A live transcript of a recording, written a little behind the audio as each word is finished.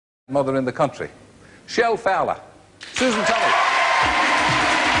mother in the country. Shell Fowler, Susan Tully.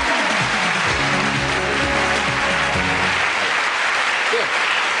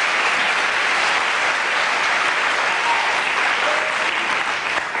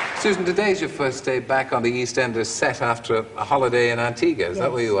 Susan, today's your first day back on the EastEnders set after a holiday in Antigua. Is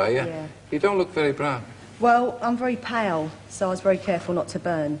that where you are, yeah? You don't look very brown. Well, I'm very pale, so I was very careful not to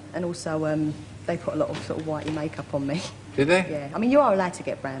burn. And also, they put a lot of sort of whitey makeup on me. Did they? Yeah. I mean, you are allowed to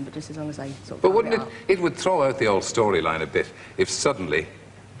get brown, but just as long as they sort of... But wouldn't it would throw out the old storyline a bit if suddenly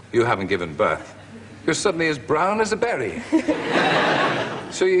you haven't given birth. You're suddenly as brown as a berry.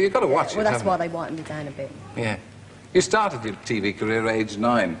 So you've got to watch it. Well, that's why they whitened me down a bit. Yeah. You started your TV career at age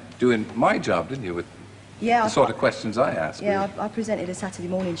 9, doing my job, didn't you, with the sort of questions I asked. Yeah, I presented a Saturday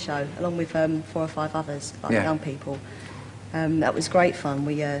morning show, along with 4 or 5 others, like young people. That was great fun.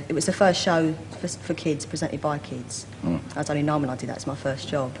 It was the first show for kids, presented by kids. I was only 9 when I did that. It's my first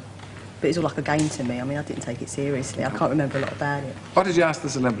job. But it was all like a game to me. I mean, I didn't take it seriously. I can't remember a lot about it. What did you ask the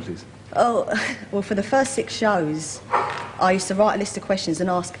celebrities? Oh, well, for the first 6 shows, I used to write a list of questions and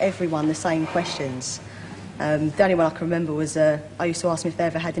ask everyone the same questions. The only one I can remember was I used to ask them if they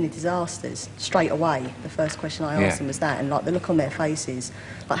ever had any disasters. Straight away, the first question I asked them was that, and like the look on their faces,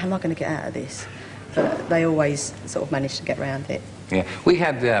 like, how am I going to get out of this? But they always sort of managed to get around it. Yeah, we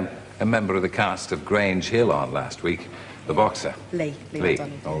had a member of the cast of Grange Hill on last week, the boxer. Lee.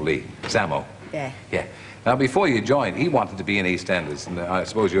 Oh, Lee. Samo. Yeah. Yeah. Now, before you joined, he wanted to be in EastEnders, and I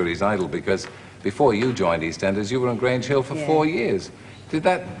suppose you're his idol because before you joined EastEnders, you were on Grange Hill for 4 years. Did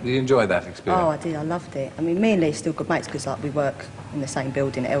you enjoy that experience? Oh, I did. I loved it. I mean, me and Lee are still good mates because like, we work in the same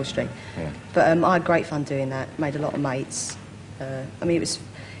building at L Street. Yeah. But I had great fun doing that. Made a lot of mates. I mean,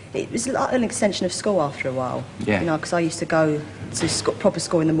 it was like an extension of school after a while. Yeah. You know, because I used to go to proper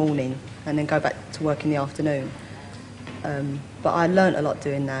school in the morning and then go back to work in the afternoon. But I learnt a lot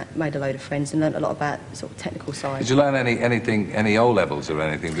doing that. Made a load of friends and learnt a lot about the sort of technical side. Did you learn any O levels or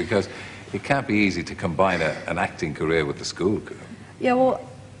anything? Because it can't be easy to combine an acting career with the school career. Yeah, well,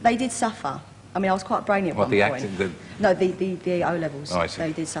 they did suffer. I mean, I was quite brainy at one point. Acting? No, the O-levels. Oh, I see.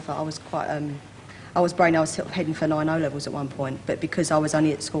 They did suffer. I was quite... I was brainy. I was sort of heading for 9 O-levels at one point, but because I was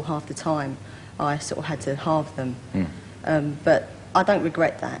only at school half the time, I sort of had to halve them. But I don't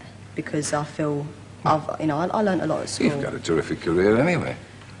regret that, because I feel... I learnt a lot at school. You've got a terrific career anyway.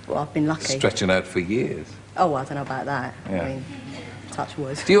 Well, I've been lucky. Stretching out for years. Oh, well, I don't know about that. Yeah. I mean, touch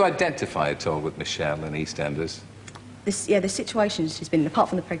wood. Do you identify at all with Michelle in EastEnders? The situation she's been in, apart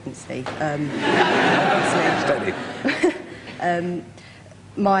from the pregnancy,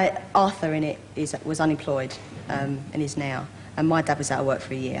 my Arthur in it was unemployed and is now, and my dad was out of work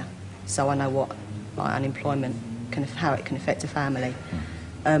for a year, so I know what unemployment how it can affect a family.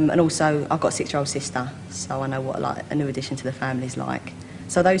 And also I've got a 6-year-old sister, so I know what a new addition to the family is like.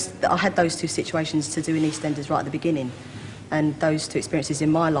 So I had those 2 situations to do in EastEnders right at the beginning. And those 2 experiences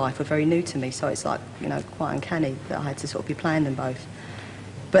in my life were very new to me, so it's like, you know, quite uncanny that I had to sort of be playing them both.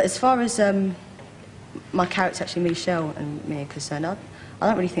 But as far as my character, actually, Michelle and me are concerned, I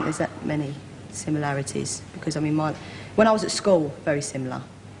don't really think there's that many similarities, because, I mean, when I was at school, very similar,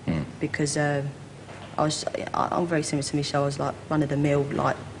 because I'm very similar to Michelle. I was like run-of-the-mill,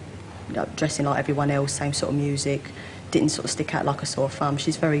 like, you know, dressing like everyone else, same sort of music, didn't sort of stick out like a sore thumb.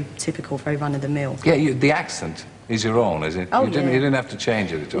 She's very typical, very run-of-the-mill. Yeah, the accent is your own, is it? Oh, you didn't have to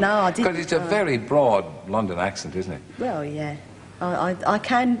change it at all? No, I didn't. Because it's a very broad London accent, isn't it? Well, yeah. I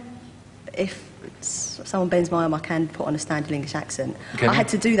can, if someone bends my arm, I can put on a standard English accent. I had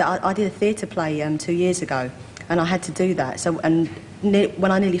to do that. I did a theatre play 2 years ago, and I had to do that. So, and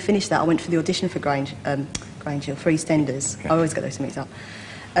when I nearly finished that, I went for the audition for Grange Hill, for EastEnders. Okay. I always get those mixed up.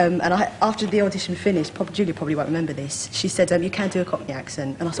 And after the audition finished, Julia probably won't remember this, she said, you can do a Cockney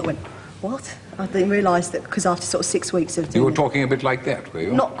accent. And I sort of went, what? I didn't realise that, because after sort of 6 weeks of doing You were talking a bit like that, were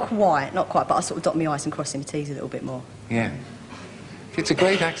you? Not quite, but I sort of dotted my I's and crossed my T's a little bit more. Yeah. It's a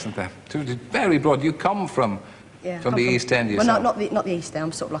great accent, that. Very broad. You come from the East End yourself. Well, no, not the East End.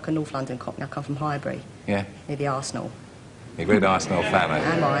 I'm sort of like a North London Cockney. I come from Highbury. Yeah. Near the Arsenal. You're a great Arsenal fan, aren't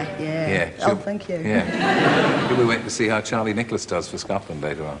you? Am I? Yeah. Oh, thank you. Yeah. You'll be waiting to see how Charlie Nicholas does for Scotland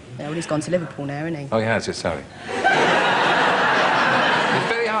later on. Yeah, well, he's gone to Liverpool now, isn't he? Oh, yeah, sorry. It's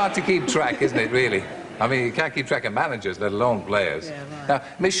very hard to keep track, isn't it, really? I mean, you can't keep track of managers, let alone players. Yeah, right. Now,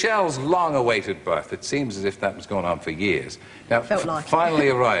 Michelle's long-awaited birth, it seems as if that was going on for years. Now, Felt like finally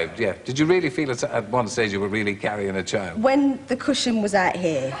arrived, yeah. Did you really feel at one stage you were really carrying a child? When the cushion was out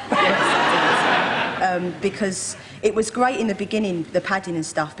here, because it was great in the beginning, the padding and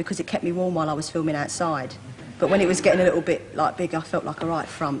stuff, because it kept me warm while I was filming outside. But when it was getting a little bit, like, big, I felt like a right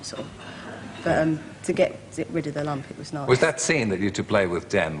frump, sort of. But to get rid of the lump, it was nice. Was that scene that you had to play with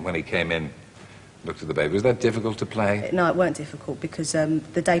Den when he came in, looked at the baby, was that difficult to play? No, it weren't difficult because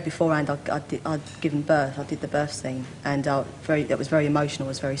the day beforehand I'd given birth. I did the birth scene, and that was very emotional. I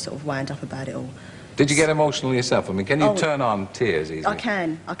was very sort of wound up about it all. Did you get emotional yourself? I mean, can you turn on tears easily? I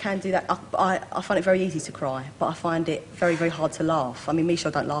can do that. I find it very easy to cry, but I find it very, very hard to laugh. I mean,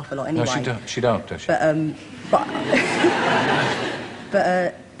 Michelle don't laugh a lot anyway. No, she don't, does she?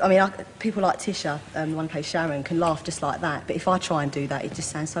 But I mean, people like Tisha, the one who plays Sharon, can laugh just like that. But if I try and do that, it just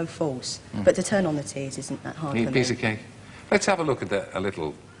sounds so false. But to turn on the tears isn't that hard for me. Piece of cake. Let's have a look at a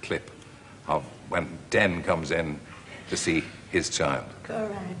little clip of when Den comes in to see his child. Look at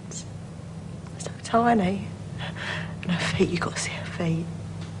her hands. So tiny. And her feet, you've got to see her feet.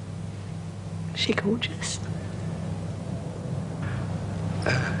 Is she gorgeous?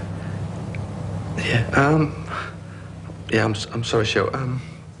 Yeah, I'm sorry, Shel. Have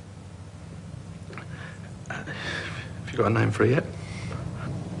you got a name for her yet?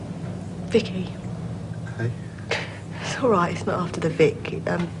 Vicky. Hey? It's all right, it's not after the Vic.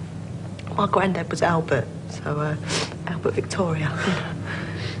 My granddad was Albert, so Albert Victoria.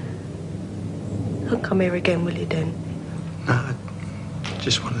 Don't come here again, will you, then? No, I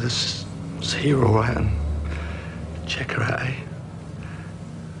just wanted to see her all right and check her out, eh?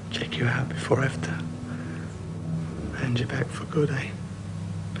 Check you out before I have to hand you back for good, eh?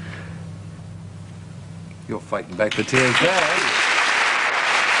 You're fighting back the tears there.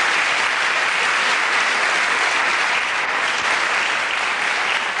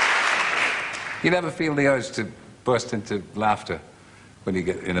 You never feel the urge to burst into laughter when you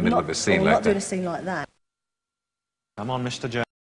get in the middle of a scene like that? I'm not doing a scene like that. Come on, Mr. Jones.